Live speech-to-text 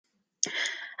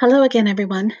Hello again,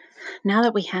 everyone. Now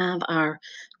that we have our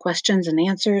questions and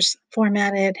answers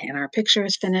formatted and our picture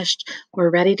is finished,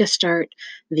 we're ready to start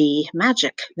the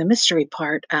magic, the mystery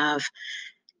part of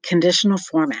conditional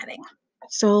formatting.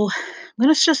 So I'm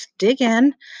going to just dig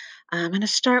in. I'm going to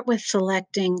start with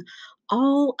selecting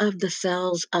all of the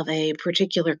cells of a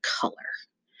particular color.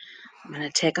 I'm going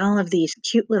to take all of these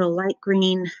cute little light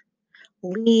green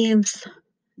leaves,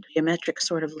 geometric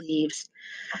sort of leaves.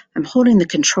 I'm holding the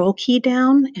control key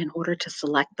down in order to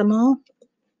select them all.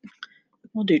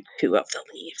 We'll do two of the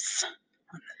leaves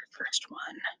on the first one.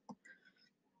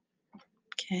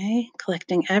 Okay,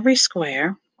 collecting every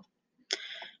square.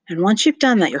 And once you've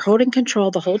done that, you're holding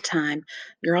control the whole time.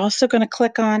 You're also going to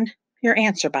click on your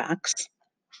answer box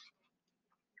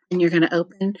and you're going to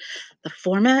open the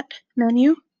format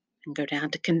menu and go down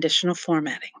to conditional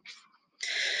formatting.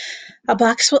 A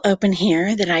box will open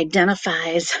here that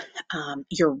identifies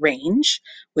your range,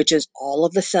 which is all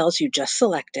of the cells you just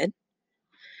selected.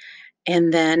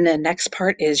 And then the next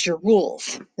part is your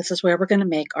rules. This is where we're going to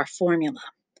make our formula.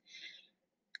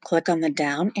 Click on the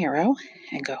down arrow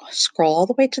and go scroll all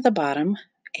the way to the bottom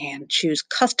and choose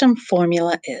Custom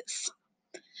Formula Is.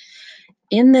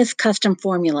 In this custom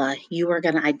formula, you are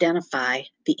going to identify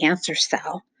the answer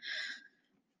cell.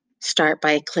 Start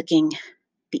by clicking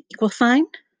the equal sign,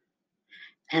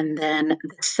 and then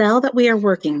the cell that we are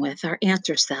working with, our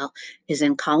answer cell, is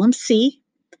in column C,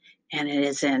 and it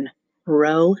is in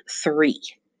row 3.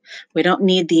 We don't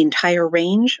need the entire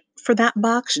range for that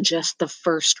box, just the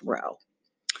first row.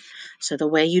 So the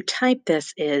way you type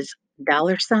this is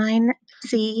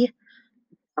 $C,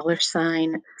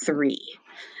 $3.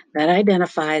 That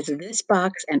identifies this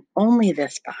box and only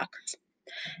this box.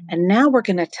 And now we're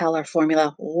going to tell our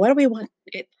formula what do we want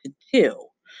it to do,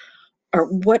 or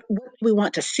what do we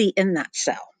want to see in that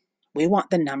cell. We want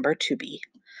the number to be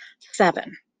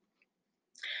 7.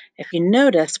 If you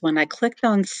notice, when I clicked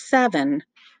on 7,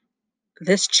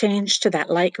 this changed to that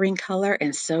light green color,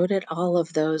 and so did all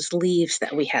of those leaves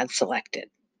that we had selected.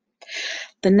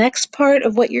 The next part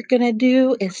of what you're going to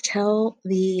do is tell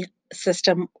the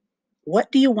system,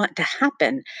 what do you want to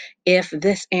happen if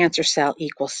this answer cell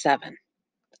equals 7?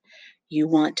 You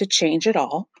want to change it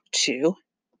all to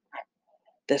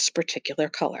this particular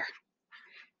color.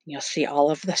 You'll see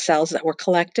all of the cells that were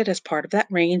collected as part of that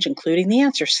range, including the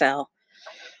answer cell,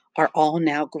 are all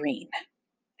now green.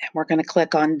 And we're going to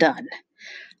click on Done.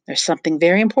 There's something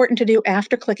very important to do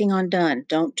after clicking on Done.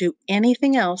 Don't do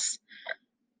anything else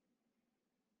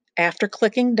after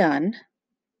clicking Done.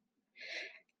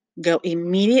 Go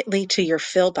immediately to your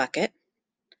Fill bucket,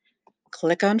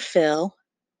 click on Fill,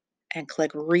 and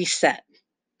click Reset.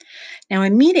 Now,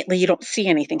 immediately you don't see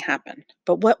anything happen,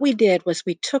 but what we did was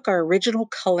we took our original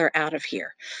color out of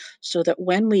here so that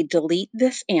when we delete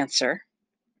this answer,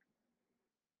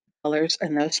 colors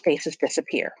and those spaces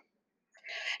disappear.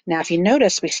 Now, if you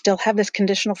notice, we still have this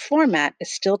conditional format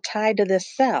is still tied to this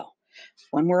cell.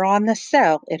 When we're on this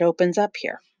cell, it opens up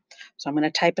here. So I'm going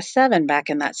to type a 7 back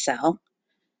in that cell,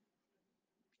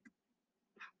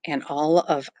 and all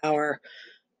of our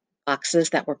boxes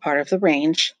that were part of the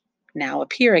range now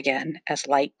appear again as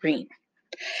light green.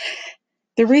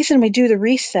 The reason we do the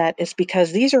reset is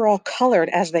because these are all colored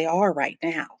as they are right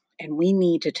now, and we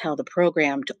need to tell the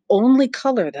program to only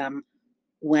color them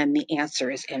when the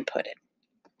answer is inputted.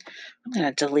 I'm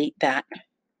going to delete that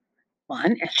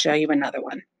one and show you another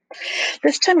one.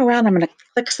 This time around, I'm going to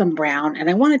click some brown, and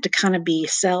I want it to kind of be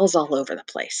cells all over the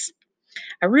place.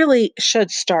 I really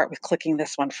should start with clicking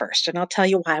this one first, and I'll tell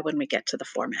you why when we get to the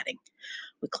formatting.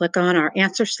 We click on our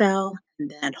answer cell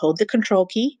and then hold the control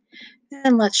key,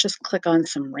 and let's just click on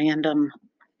some random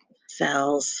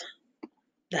cells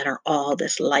that are all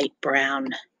this light brown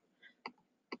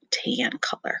tan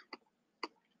color.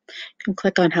 You can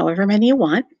click on however many you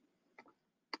want.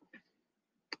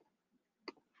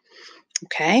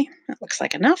 Okay, that looks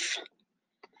like enough.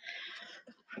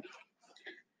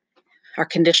 Our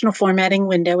conditional formatting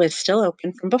window is still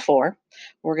open from before.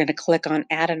 We're going to click on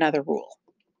Add Another Rule.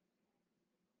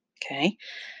 Okay,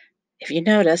 if you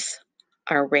notice,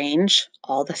 our range,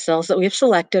 all the cells that we've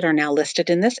selected are now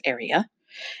listed in this area.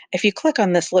 If you click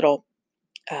on this little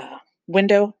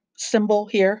window symbol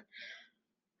here,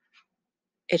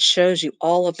 it shows you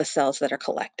all of the cells that are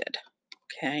collected.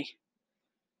 Okay,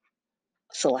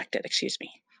 selected, excuse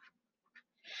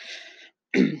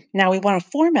me. Now we want to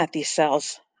format these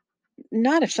cells,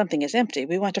 not if something is empty.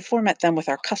 We want to format them with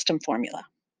our custom formula.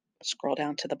 Scroll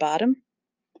down to the bottom.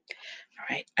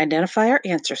 All right, identify our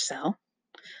answer cell.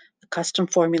 The custom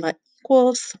formula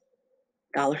equals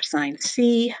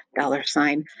 $C,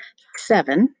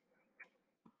 $7.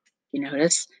 You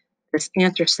notice This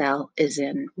answer cell is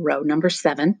in row number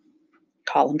 7,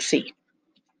 column C.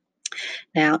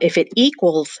 Now, if it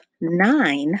equals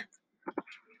 9,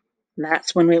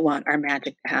 that's when we want our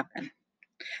magic to happen.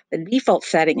 The default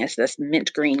setting is this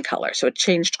mint green color, so it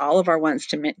changed all of our ones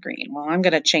to mint green. Well, I'm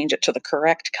going to change it to the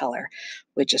correct color,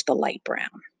 which is the light brown.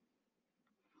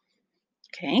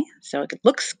 Okay, so it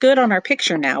looks good on our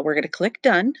picture now. We're going to click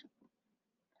Done,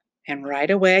 and right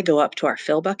away go up to our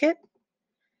fill bucket,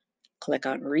 click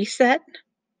on Reset,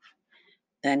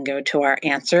 then go to our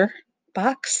answer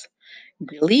box,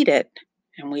 delete it,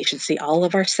 and we should see all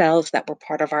of our cells that were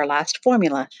part of our last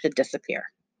formula should disappear.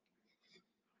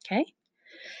 Okay,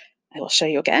 I will show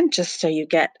you again just so you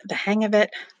get the hang of it.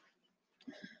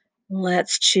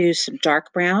 Let's choose some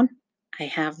dark brown. I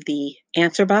have the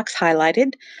answer box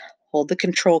highlighted. Hold the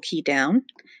control key down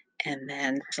and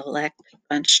then select a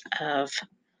bunch of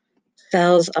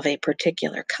cells of a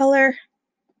particular color.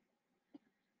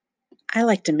 I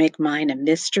like to make mine a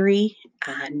mystery,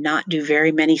 not do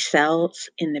very many cells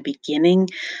in the beginning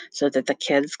so that the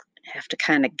kids have to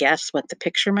kind of guess what the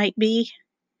picture might be.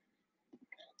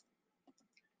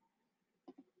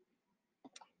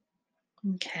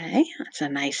 Okay, that's a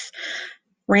nice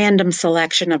random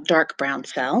selection of dark brown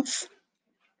cells.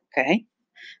 Okay,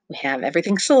 we have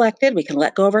everything selected. We can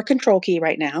let go of our control key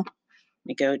right now.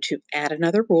 We go to add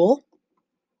another rule.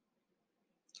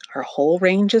 Our whole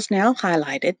range is now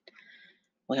highlighted.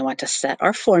 We want to set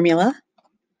our formula.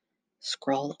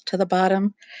 Scroll to the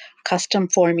bottom. Custom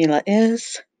formula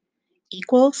is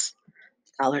equals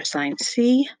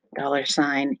 $C,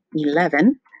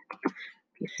 $11.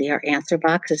 You see our answer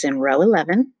box is in row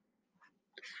 11.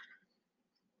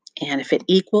 And if it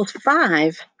equals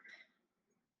 5,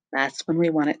 that's when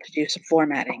we want it to do some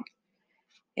formatting.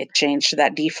 It changed to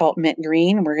that default mint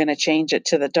green. We're going to change it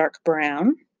to the dark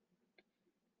brown.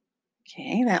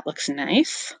 Okay, that looks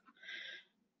nice.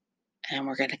 And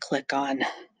we're going to click on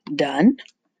Done.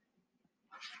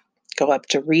 Go up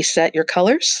to Reset Your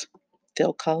Colors,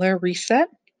 Fill Color, Reset,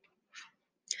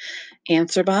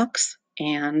 Answer Box,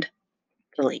 and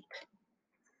Delete.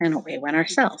 And away went our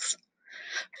cells.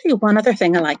 See, one other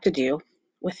thing I like to do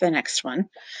with the next one,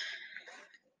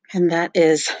 and that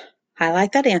is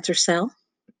highlight that answer cell,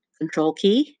 Control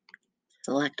key,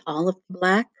 select all of the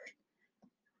black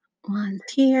ones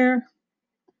here.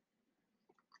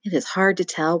 It is hard to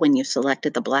tell when you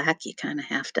selected the black. You kind of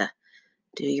have to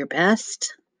do your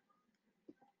best.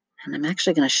 And I'm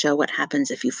actually going to show what happens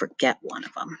if you forget one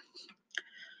of them.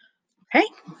 Okay,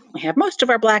 we have most of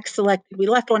our blacks selected. We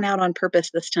left one out on purpose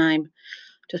this time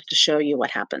just to show you what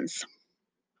happens.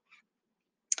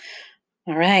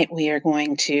 All right, we are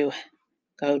going to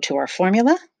go to our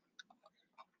formula.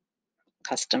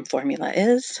 Custom formula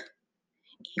is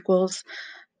equals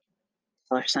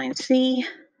 $C,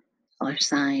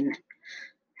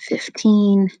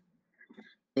 $15.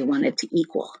 We want it to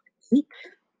equal 8.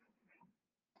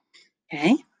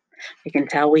 Okay, you can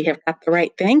tell we have got the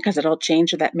right thing because it'll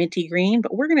change to that minty green,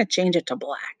 but we're going to change it to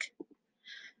black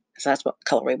because that's what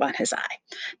color we want his eye.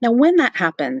 Now, when that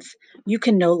happens, you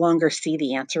can no longer see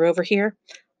the answer over here.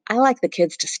 I like the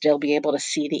kids to still be able to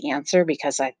see the answer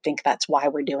because I think that's why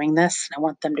we're doing this. I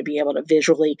want them to be able to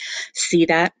visually see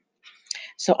that.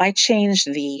 So I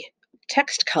changed the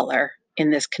text color in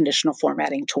this conditional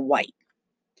formatting to white.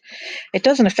 It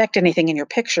doesn't affect anything in your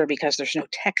picture because there's no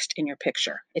text in your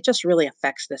picture. It just really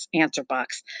affects this answer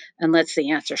box and lets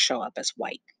the answer show up as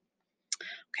white.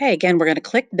 Okay, again, we're going to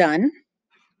click Done,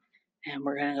 and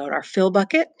we're going to go to our fill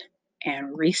bucket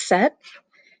and reset.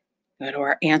 Go to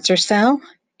our answer cell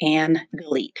and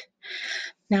delete.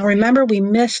 Now remember, we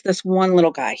missed this one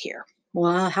little guy here.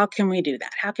 Well, how can we do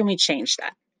that? How can we change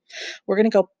that? We're going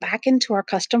to go back into our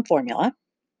custom formula,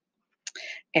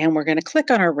 and we're going to click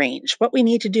on our range. What we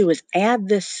need to do is add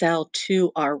this cell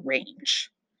to our range.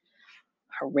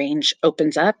 Our range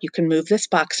opens up. You can move this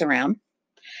box around,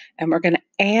 and we're going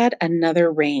to add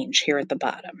another range here at the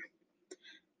bottom.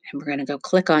 And we're going to go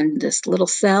click on this little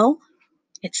cell.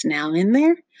 It's now in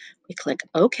there. We click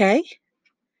OK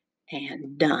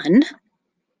and Done.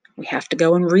 We have to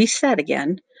go and reset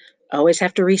again. Always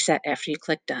have to reset after you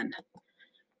click Done.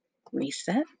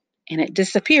 Reset, and it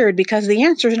disappeared because the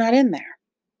answer is not in there.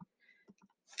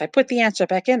 If I put the answer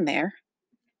back in there,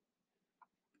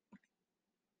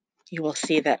 you will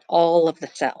see that all of the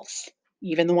cells,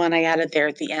 even the one I added there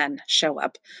at the end, show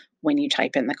up when you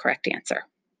type in the correct answer.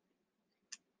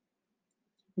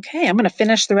 Okay, I'm going to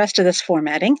finish the rest of this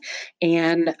formatting,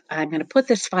 and I'm going to put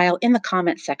this file in the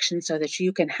comment section so that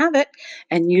you can have it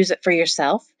and use it for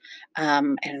yourself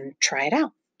and try it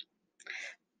out.